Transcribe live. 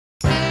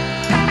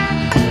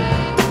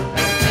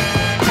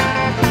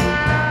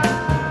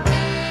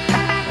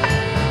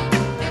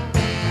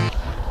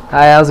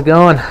Hi, how's it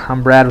going?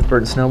 I'm Brad with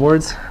Burton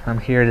Snowboards. I'm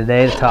here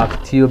today to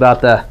talk to you about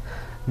the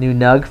new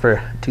Nug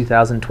for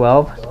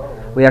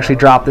 2012. We actually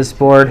dropped this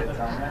board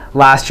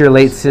last year,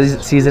 late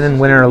season in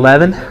winter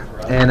 11,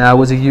 and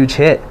was a huge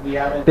hit.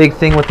 Big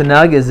thing with the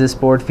Nug is this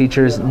board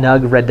features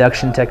Nug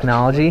reduction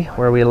technology,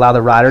 where we allow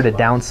the rider to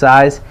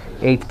downsize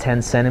 8 to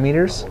 10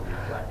 centimeters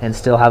and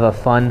still have a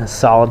fun,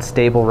 solid,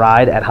 stable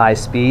ride at high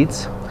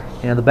speeds.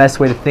 You know, the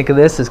best way to think of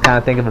this is kind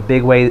of think of a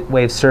big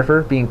wave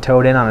surfer being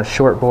towed in on a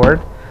short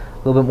board.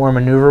 A little bit more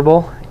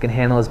maneuverable, he can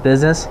handle his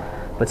business,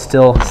 but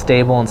still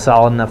stable and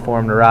solid enough for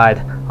him to ride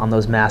on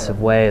those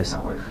massive waves.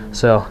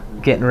 So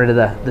getting rid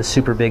of the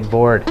super big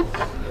board.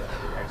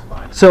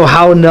 So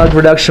how Nug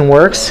reduction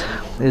works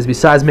is,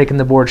 besides making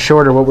the board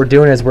shorter, what we're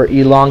doing is we're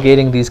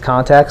elongating these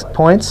contact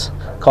points,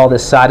 call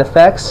this side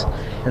effects,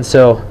 and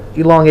so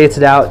elongates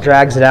it out,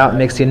 drags it out, and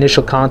makes the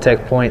initial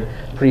contact point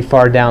pretty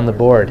far down the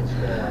board.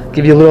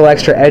 Give you a little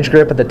extra edge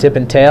grip at the tip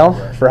and tail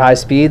for high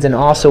speeds, and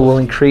also will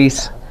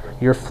increase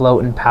your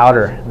float and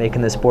powder,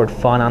 making this board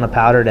fun on a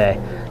powder day.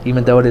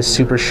 Even though it is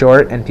super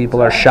short and people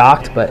are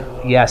shocked, but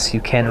yes, you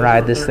can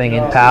ride this thing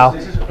in POW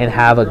and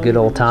have a good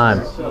old time.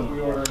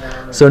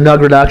 So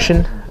Nug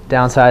reduction,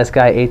 downsize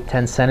guy 8 to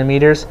 10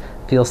 centimeters,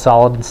 feel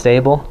solid and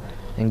stable,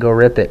 and go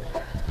rip it.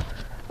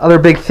 Other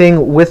big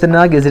thing with the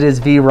Nug is it is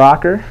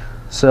V-rocker,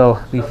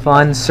 so be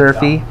fun,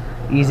 surfy,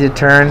 easy to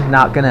turn,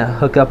 not gonna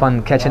hook up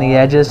on catch any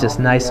edges, just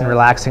nice and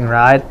relaxing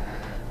ride,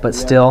 but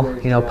still,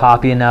 you know,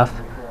 poppy enough,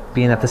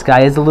 being that this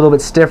guy is a little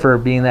bit stiffer,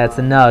 being that it's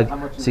the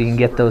Nug, so you can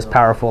get those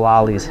powerful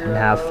ollies and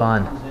have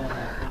fun.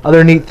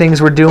 Other neat things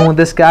we're doing with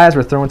this guy is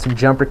we're throwing some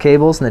jumper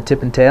cables in the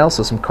tip and tail,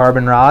 so some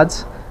carbon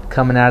rods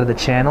coming out of the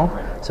channel,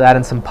 so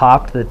adding some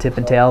pop to the tip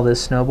and tail of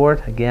this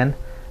snowboard. Again,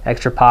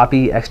 extra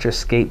poppy, extra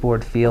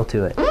skateboard feel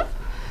to it.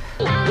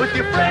 With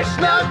your fresh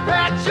Nug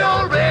patch,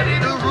 you're ready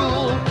to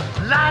rule.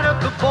 Light up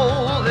the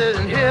bowl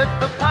and hit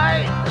the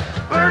pipe.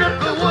 Burn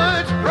up the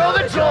woods, roll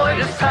the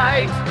joint is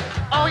tight.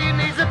 All you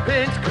need's a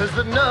pinch, cause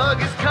the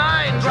Nug is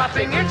kind.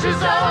 Dropping inches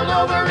all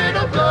over,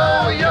 it'll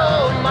blow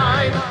your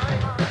mind.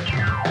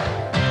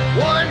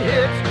 One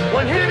hit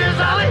is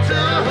all it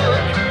took.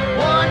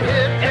 One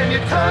hit and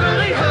you're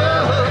totally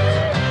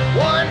hooked.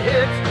 One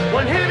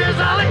hit is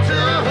all it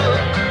took.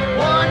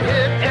 One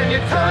hit and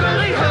you're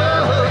totally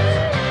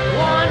hooked.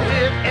 One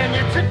hit and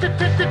you're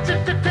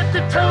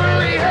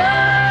totally hooked.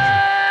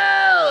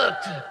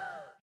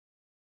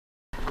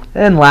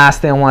 And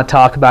last thing I want to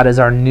talk about is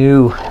our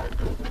new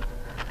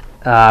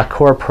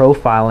core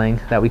profiling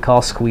that we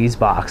call Squeeze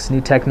Box.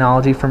 New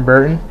technology from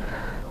Burton.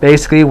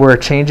 Basically, we're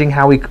changing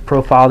how we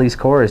profile these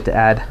cores to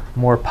add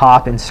more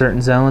pop in certain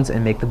zones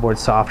and make the board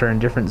softer in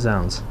different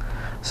zones.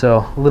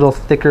 So a little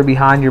thicker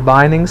behind your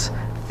bindings,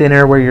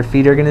 thinner where your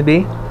feet are going to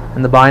be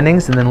and the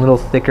bindings, and then a little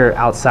thicker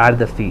outside of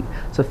the feet.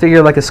 So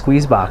figure like a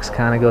squeeze box,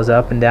 kind of goes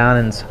up and down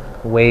and it's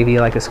wavy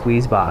like a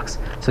squeeze box.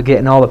 So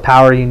getting all the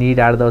power you need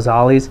out of those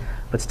ollies,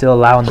 but still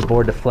allowing the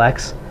board to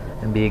flex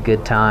and be a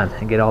good time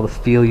and get all the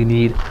feel you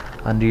need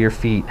under your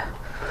feet.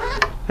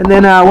 And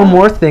then one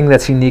more thing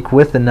that's unique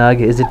with the Nug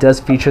is it does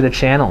feature the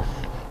channel.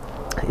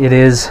 It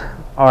is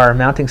our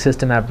mounting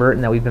system at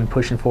Burton that we've been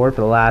pushing forward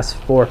for the last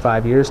 4 or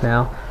 5 years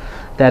now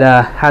that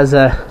has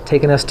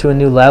taken us to a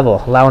new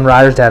level, allowing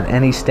riders to have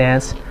any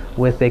stance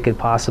width they could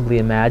possibly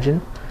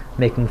imagine,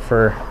 making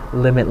for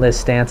limitless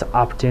stance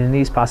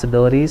opportunities,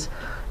 possibilities.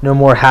 No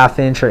more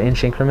half-inch or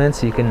inch increments,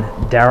 so you can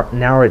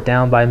narrow it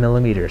down by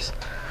millimeters.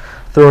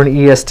 Throw an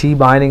EST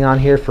binding on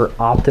here for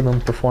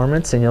optimum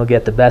performance and you'll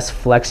get the best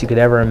flex you could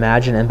ever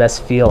imagine and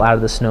best feel out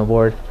of the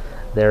snowboard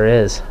there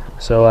is.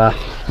 So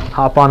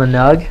hop on a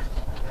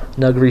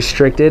Nug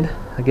restricted.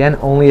 Again,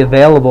 only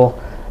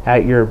available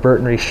at your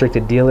Burton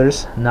restricted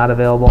dealers, not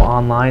available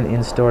online,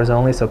 in stores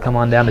only, so come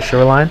on down to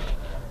Shoreline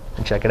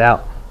and check it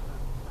out.